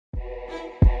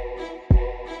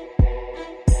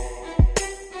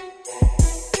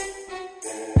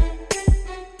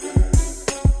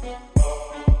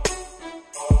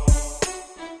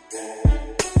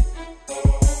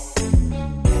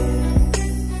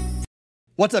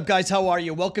What's up, guys? How are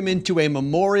you? Welcome into a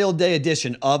Memorial Day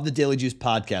edition of the Daily Juice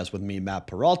Podcast with me, Matt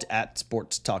Perrault, at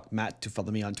Sports Talk Matt, to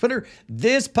follow me on Twitter.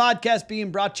 This podcast being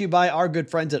brought to you by our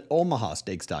good friends at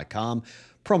omahasteaks.com.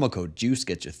 Promo code JUICE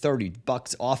gets you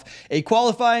 $30 off a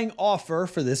qualifying offer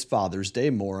for this Father's Day.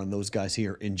 More on those guys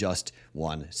here in just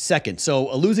 1 second.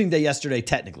 So a losing day yesterday,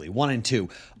 technically,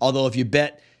 1-2. Although if you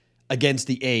bet against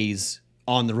the A's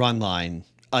on the run line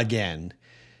again,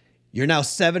 you're now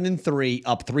 7-3,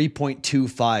 up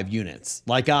 3.25 units,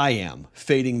 like I am,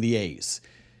 fading the A's.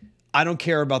 I don't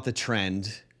care about the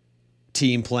trend,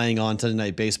 team playing on Sunday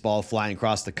Night Baseball, flying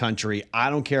across the country. I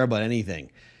don't care about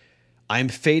anything. I'm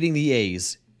fading the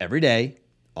A's every day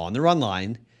on the run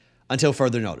line until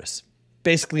further notice,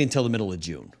 basically until the middle of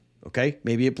June. Okay?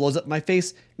 Maybe it blows up my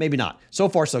face, maybe not. So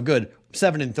far, so good.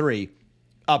 7-3,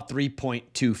 up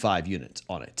 3.25 units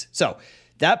on it. So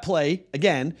that play,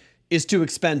 again, is too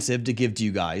expensive to give to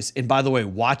you guys. And by the way,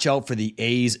 watch out for the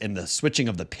A's and the switching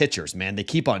of the pitchers, man. They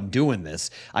keep on doing this.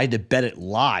 I had to bet it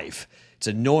live. It's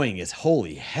annoying as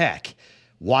holy heck.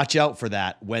 Watch out for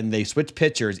that when they switch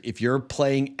pitchers. If you're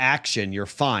playing action, you're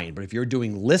fine. But if you're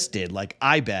doing listed like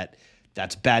I bet,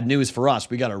 that's bad news for us.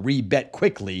 We got to re-bet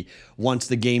quickly once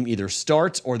the game either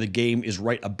starts or the game is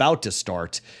right about to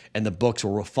start, and the books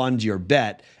will refund your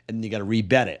bet, and then you got to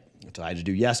re-bet it. That's what I had to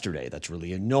do yesterday. That's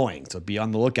really annoying. So be on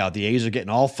the lookout. The A's are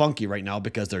getting all funky right now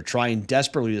because they're trying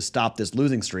desperately to stop this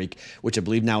losing streak, which I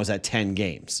believe now is at 10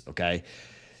 games, okay?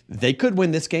 They could win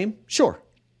this game, sure.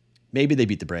 Maybe they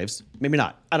beat the Braves. Maybe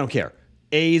not. I don't care.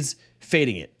 A's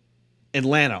fading it.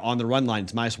 Atlanta on the run line,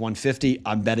 it's minus 150.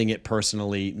 I'm betting it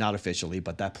personally, not officially,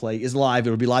 but that play is live.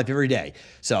 It'll be live every day.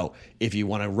 So if you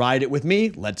want to ride it with me,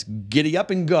 let's giddy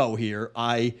up and go here.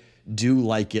 I do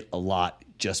like it a lot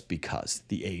just because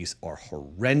the A's are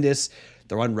horrendous.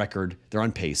 They're on record. They're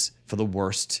on pace for the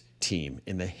worst team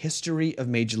in the history of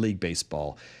Major League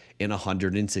Baseball in a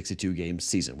 162-game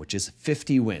season, which is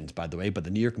 50 wins, by the way, but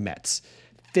the New York Mets,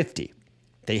 50.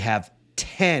 They have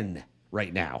 10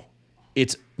 right now.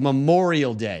 It's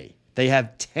Memorial Day. They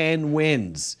have 10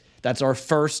 wins. That's our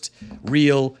first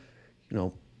real,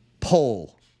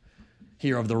 poll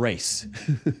here of the race.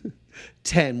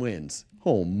 10 wins.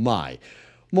 Oh, my.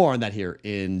 More on that here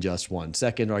in just 1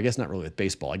 second, or I guess not really with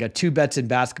baseball. I got 2 bets in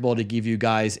basketball to give you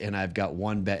guys, and I've got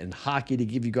 1 bet in hockey to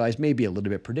give you guys. Maybe a little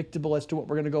bit predictable as to what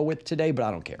we're going to go with today, but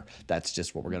I don't care. That's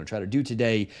just what we're going to try to do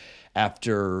today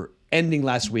after ending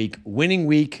last week, winning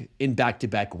week in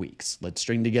back-to-back weeks. Let's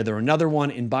string together another one.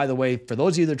 And by the way, for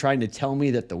those of you that are trying to tell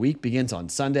me that the week begins on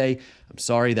Sunday, I'm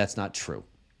sorry, that's not true.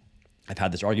 I've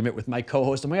had this argument with my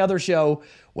co-host on my other show.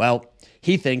 Well,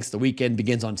 he thinks the weekend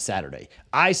begins on Saturday.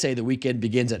 I say the weekend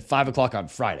begins at 5 o'clock on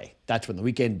Friday. That's when the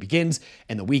weekend begins,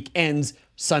 and the week ends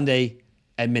Sunday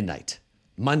at midnight.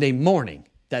 Monday morning,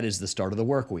 that is the start of the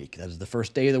work week. That is the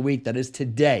first day of the week. That is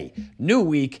today. New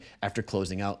week after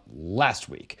closing out last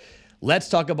week. Let's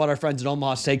talk about our friends at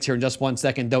Omaha Steaks here in just 1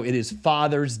 second, though. It is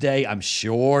Father's Day. I'm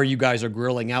sure you guys are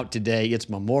grilling out today. It's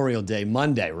Memorial Day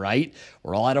Monday, right?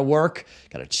 We're all out of work.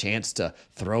 Got a chance to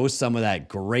throw some of that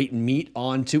great meat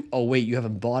onto. Oh, wait, you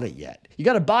haven't bought it yet. You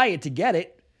got to buy it to get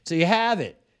it, so you have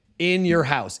it in your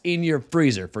house, in your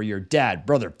freezer, for your dad,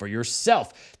 brother, for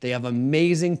yourself. They have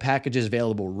amazing packages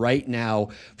available right now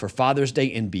for Father's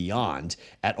Day and beyond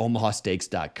at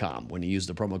omahasteaks.com. When you use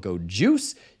the promo code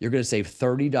JUICE, you're going to save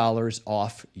 $30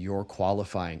 off your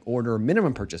qualifying order.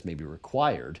 Minimum purchase may be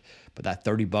required, but that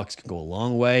 $30 can go a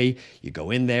long way. You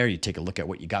go in there, you take a look at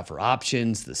what you got for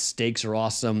options. The steaks are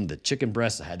awesome. The chicken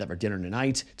breasts, I had that for dinner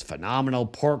tonight. It's phenomenal.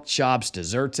 Pork chops,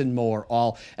 desserts, and more,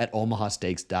 all at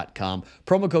omahasteaks.com.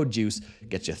 Promo code JUICE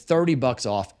gets you $30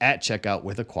 off at checkout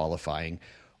with a qualifying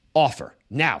offer.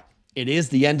 Now, it is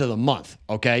the end of the month,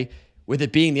 okay? With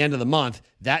it being the end of the month,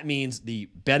 that means the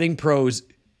BettingPros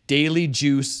Daily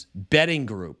Juice betting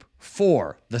group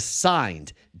for the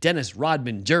signed Dennis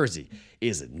Rodman jersey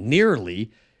is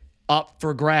nearly up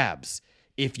for grabs.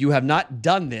 If you have not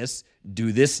done this,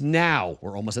 do this now.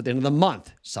 We're almost at the end of the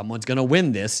month. Someone's going to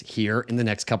win this here in the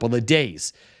next couple of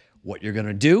days. What you're going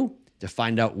to do to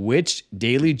find out which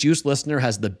Daily Juice listener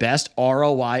has the best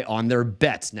ROI on their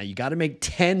bets. Now, you got to make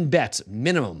 10 bets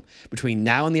minimum between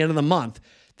now and the end of the month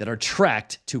that are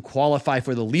tracked to qualify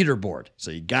for the leaderboard.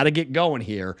 So you got to get going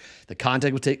here. The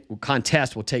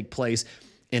contest will take place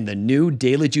in the new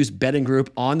Daily Juice betting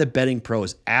group on the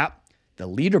BettingPros app. The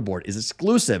leaderboard is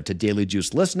exclusive to Daily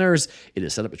Juice listeners. It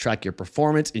is set up to track your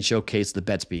performance and showcase the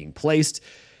bets being placed.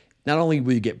 Not only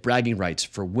will you get bragging rights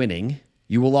for winning,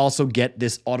 You will also get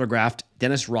this autographed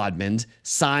Dennis Rodman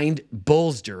signed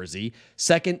Bulls jersey.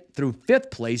 Second through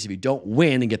fifth place, if you don't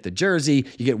win and get the jersey,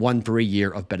 you get one free year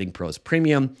of BettingPros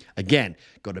Premium. Again,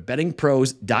 go to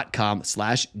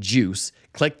bettingpros.com/juice.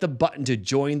 Click the button to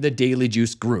join the Daily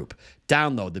Juice group.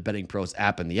 Download the Betting Pros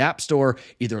app in the App Store.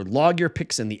 Either log your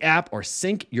picks in the app or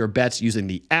sync your bets using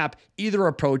the app. Either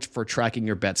approach for tracking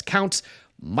your bets counts.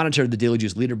 Monitor the Daily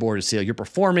Juice leaderboard to see how you're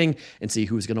performing and see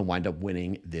who's going to wind up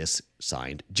winning this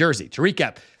signed jersey. To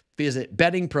recap, visit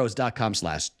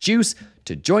bettingpros.com/juice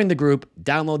to join the group.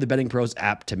 Download the Betting Pros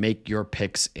app to make your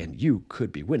picks, and you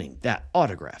could be winning that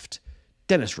autographed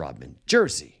Dennis Rodman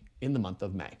jersey in the month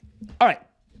of May. All right,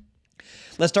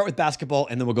 let's start with basketball,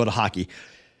 and then we'll go to hockey.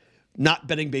 Not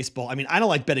betting baseball. I mean, I don't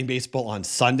like betting baseball on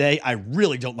Sunday. I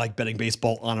really don't like betting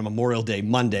baseball on a Memorial Day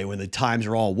Monday when the times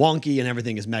are all wonky and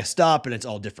everything is messed up and it's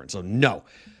all different. So no,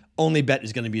 only bet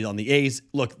is going to be on the A's.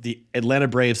 Look, the Atlanta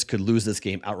Braves could lose this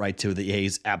game outright to the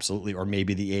A's, absolutely, or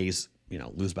maybe the A's,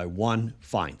 lose by one.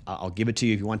 Fine, I'll give it to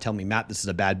you. If you want to tell me, Matt, this is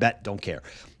a bad bet, don't care.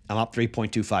 I'm up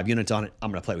 3.25 units on it.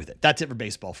 I'm going to play with it. That's it for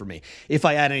baseball for me. If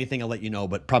I add anything, I'll let you know,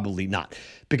 but probably not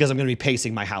because I'm going to be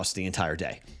pacing my house the entire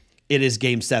day. It is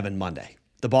Game 7 Monday.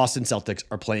 The Boston Celtics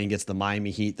are playing against the Miami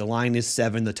Heat. The line is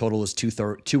 7. The total is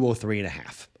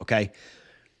 203.5. Okay?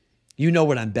 You know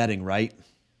what I'm betting, right?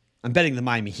 I'm betting the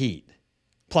Miami Heat.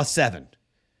 +7.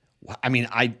 I mean,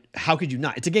 how could you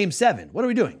not? It's a Game 7. What are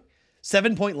we doing?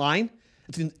 7-point line?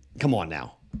 Come on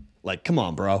now. Come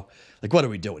on, bro. What are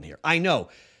we doing here? I know.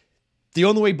 The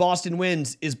only way Boston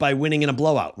wins is by winning in a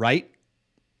blowout, right?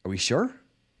 Are we sure?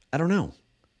 I don't know.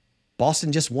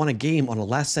 Boston just won a game on a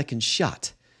last-second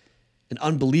shot. An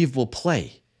unbelievable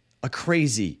play. A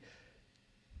play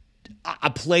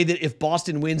that if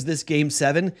Boston wins this Game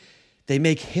 7, they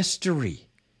make history.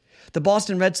 The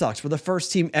Boston Red Sox were the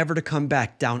first team ever to come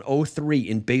back down 0-3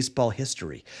 in baseball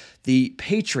history. The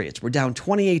Patriots were down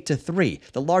 28-3,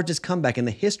 the largest comeback in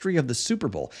the history of the Super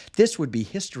Bowl. This would be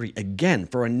history again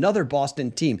for another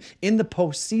Boston team in the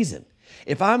postseason.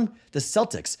 If I'm the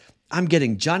Celtics, I'm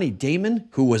getting Johnny Damon,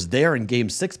 who was there in Game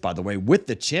 6, by the way, with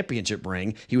the championship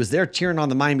ring. He was there cheering on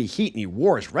the Miami Heat, and he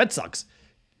wore his Red Sox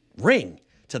ring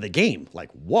to the game.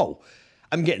 Whoa.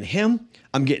 I'm getting him.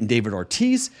 I'm getting David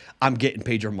Ortiz. I'm getting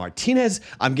Pedro Martinez.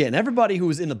 I'm getting everybody who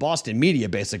was in the Boston media,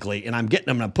 basically, and I'm getting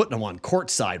them and I'm putting them on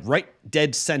courtside, right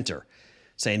dead center,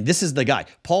 saying this is the guy.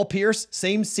 Paul Pierce,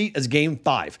 same seat as Game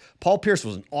 5. Paul Pierce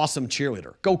was an awesome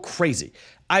cheerleader. Go crazy.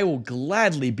 I will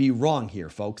gladly be wrong here,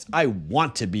 folks. I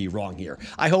want to be wrong here.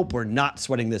 I hope we're not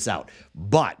sweating this out.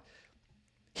 But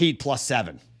Heat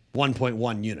 +7,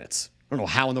 1.1 units. I don't know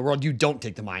how in the world you don't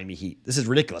take the Miami Heat. This is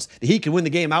ridiculous. The Heat can win the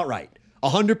game outright.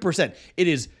 100%. It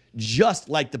is just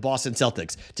like the Boston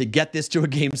Celtics to get this to a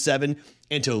Game 7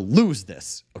 and to lose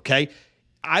this, okay?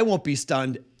 I won't be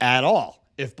stunned at all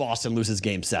if Boston loses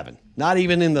Game 7. Not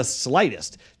even in the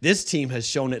slightest. This team has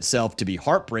shown itself to be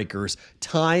heartbreakers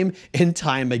time and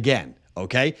time again,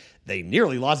 okay? They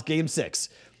nearly lost Game 6.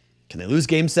 Can they lose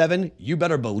Game 7? You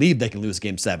better believe they can lose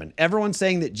Game 7. Everyone's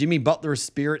saying that Jimmy Butler's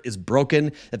spirit is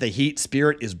broken, that the Heat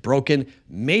spirit is broken.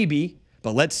 Maybe,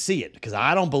 but let's see it, because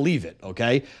I don't believe it,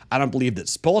 okay? I don't believe that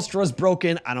Spoelstra's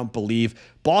broken. I don't believe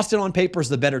Boston on paper is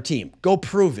the better team. Go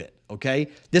prove it, okay?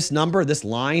 This number, this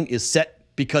line is set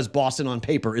because Boston on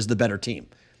paper is the better team.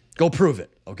 Go prove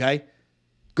it, okay?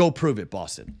 Go prove it,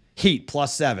 Boston. Heat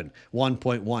 +7,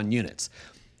 1.1 units.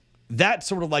 That's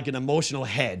sort of like an emotional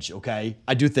hedge, okay?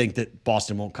 I do think that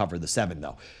Boston won't cover the 7,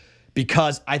 though,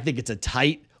 because I think it's a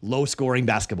tight, low-scoring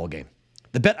basketball game.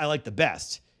 The bet I like the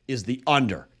best is the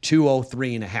under,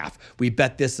 203.5. We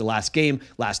bet this the last game.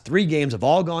 Last 3 games have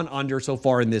all gone under so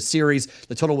far in this series.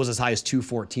 The total was as high as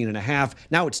 214.5.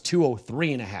 Now it's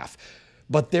 203.5.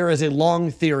 But there is a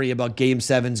long theory about Game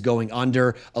 7s going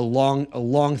under, a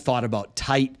long thought about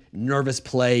tight, nervous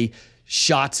play,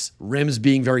 shots, rims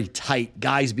being very tight,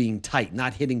 guys being tight,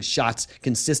 not hitting shots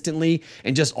consistently,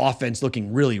 and just offense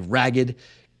looking really ragged.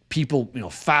 People,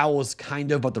 fouls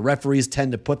kind of, but the referees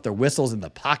tend to put their whistles in the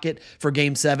pocket for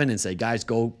Game 7 and say, guys,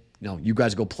 you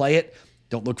guys go play it.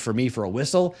 Don't look for me for a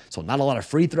whistle. So not a lot of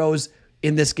free throws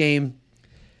in this game.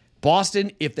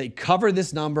 Boston, if they cover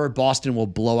this number, Boston will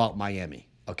blow out Miami,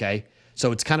 okay?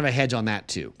 So it's kind of a hedge on that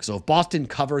too. So if Boston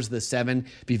covers the 7,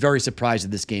 be very surprised if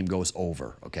this game goes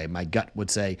over, okay? My gut would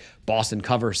say Boston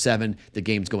covers 7, the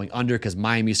game's going under because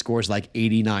Miami scores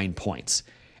 89 points.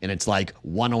 And it's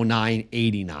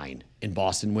 109-89 and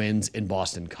Boston wins and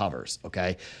Boston covers,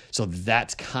 okay? So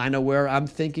that's kind of where I'm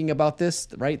thinking about this,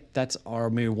 right? That's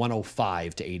maybe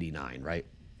 105-89, right?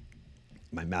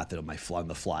 My math on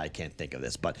the fly, I can't think of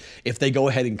this. But if they go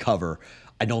ahead and cover,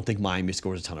 I don't think Miami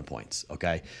scores a ton of points,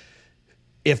 okay?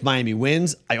 If Miami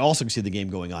wins, I also can see the game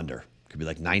going under. Could be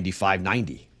like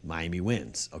 95-90. Miami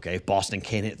wins. Okay. If Boston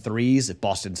can't hit threes, if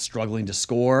Boston's struggling to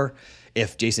score,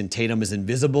 if Jason Tatum is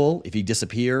invisible, if he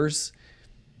disappears,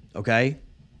 okay,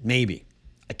 maybe.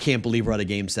 I can't believe we're at a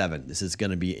game 7. This is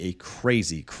going to be a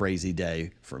crazy, crazy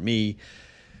day for me.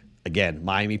 Again,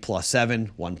 Miami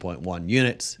 +7, 1.1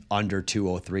 units, under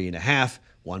 203.5,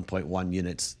 1.1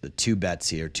 units. The two bets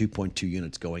here, 2.2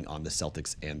 units going on the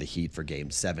Celtics and the Heat for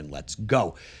game 7. Let's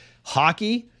go.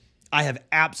 Hockey, I have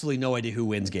absolutely no idea who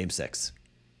wins game 6.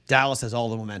 Dallas has all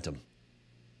the momentum.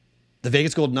 The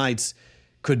Vegas Golden Knights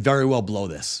could very well blow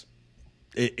this.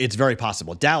 It's very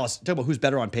possible. Dallas, talk about who's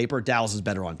better on paper. Dallas is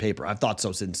better on paper. I've thought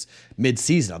so since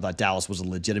mid-season. I thought Dallas was a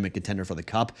legitimate contender for the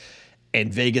Cup.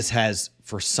 And Vegas has,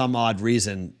 for some odd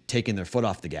reason, taken their foot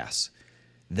off the gas.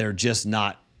 They're just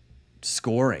not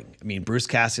scoring. I mean, Bruce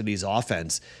Cassidy's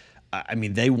offense, I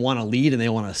mean, they want to lead and they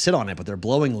want to sit on it, but they're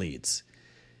blowing leads.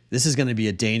 This is going to be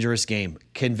a dangerous game.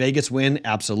 Can Vegas win?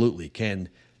 Absolutely. Can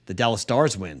the Dallas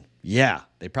Stars win? Yeah,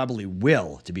 they probably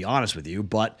will, to be honest with you,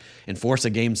 but enforce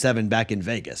a game 7 back in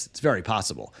Vegas. It's very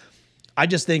possible. I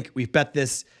just think we've bet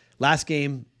this last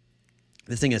game.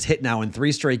 This thing has hit now in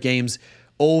 3 straight games.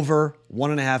 Over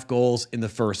 1.5 goals in the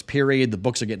first period. The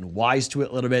books are getting wise to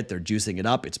it a little bit. They're juicing it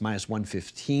up. It's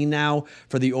 -115 now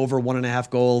for the over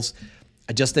 1.5 goals.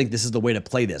 I just think this is the way to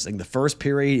play this. I think the first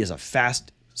period is a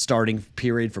fast starting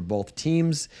period for both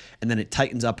teams, and then it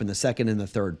tightens up in the second and the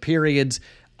third periods.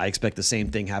 I expect the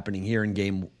same thing happening here in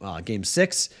game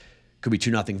 6. Could be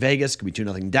 2-0 Vegas, could be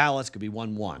 2-0 Dallas, could be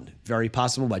 1-1. Very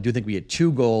possible, but I do think we get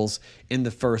 2 goals in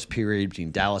the first period between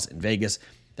Dallas and Vegas.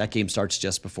 That game starts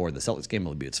just before the Celtics game.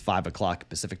 It's 5 o'clock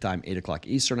Pacific time, 8 o'clock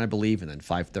Eastern, I believe, and then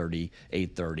 5:30,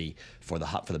 8:30 for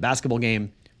the basketball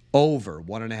game. Over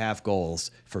 1.5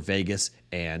 goals for Vegas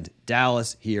and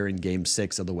Dallas here in game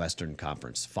 6 of the Western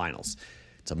Conference Finals.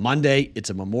 It's a Monday. It's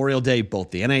a Memorial Day.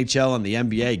 Both the NHL and the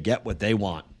NBA get what they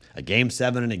want. A game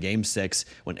 7 and a game 6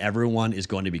 when everyone is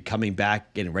going to be coming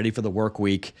back, getting ready for the work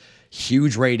week.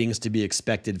 Huge ratings to be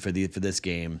expected for this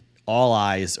game. All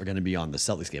eyes are going to be on the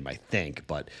Celtics game, I think,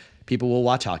 but people will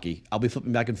watch hockey. I'll be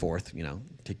flipping back and forth,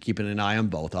 keeping an eye on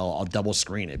both. I'll double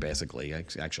screen it, basically,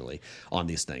 actually, on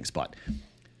these things. But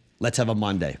let's have a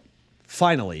Monday.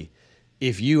 Finally,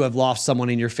 if you have lost someone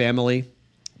in your family,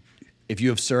 if you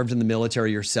have served in the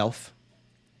military yourself,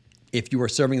 if you are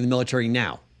serving in the military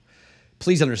now,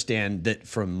 please understand that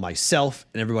from myself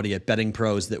and everybody at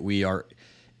BettingPros that we are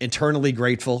eternally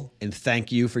grateful and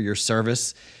thank you for your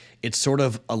service. It's sort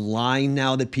of a line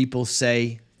now that people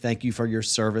say, thank you for your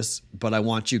service, but I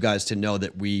want you guys to know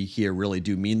that we here really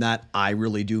do mean that. I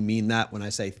really do mean that when I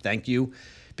say thank you,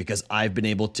 because I've been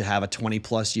able to have a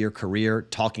 20-plus year career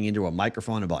talking into a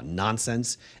microphone about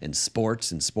nonsense and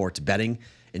sports betting.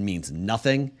 It means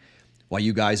nothing. While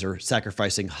you guys are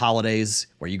sacrificing holidays,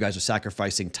 where you guys are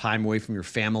sacrificing time away from your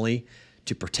family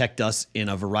to protect us in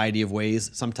a variety of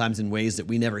ways, sometimes in ways that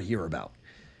we never hear about.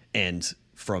 And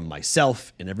from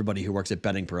myself and everybody who works at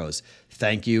BettingPros,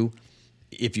 thank you.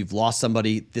 If you've lost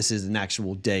somebody, this is an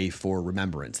actual day for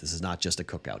remembrance. This is not just a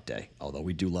cookout day, although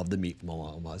we do love the meat from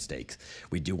Omaha Steaks.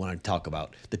 We do want to talk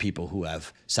about the people who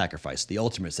have sacrificed, the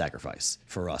ultimate sacrifice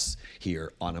for us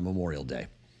here on a Memorial Day.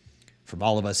 From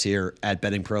all of us here at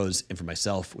BettingPros and for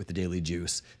myself with the Daily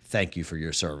Juice, thank you for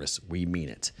your service. We mean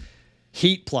it.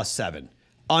 Heat +7,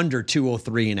 under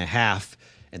 203.5.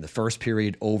 In the first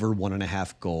period, over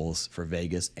 1.5 goals for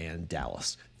Vegas and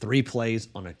Dallas. 3 plays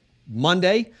on a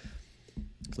Monday.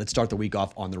 Let's start the week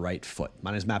off on the right foot.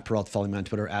 My name is Matt Perrault. Follow me on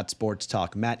Twitter at Sports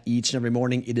Talk Matt. Each and every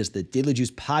morning, it is the Daily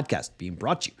Juice podcast being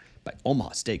brought to you by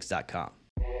OmahaSteaks.com.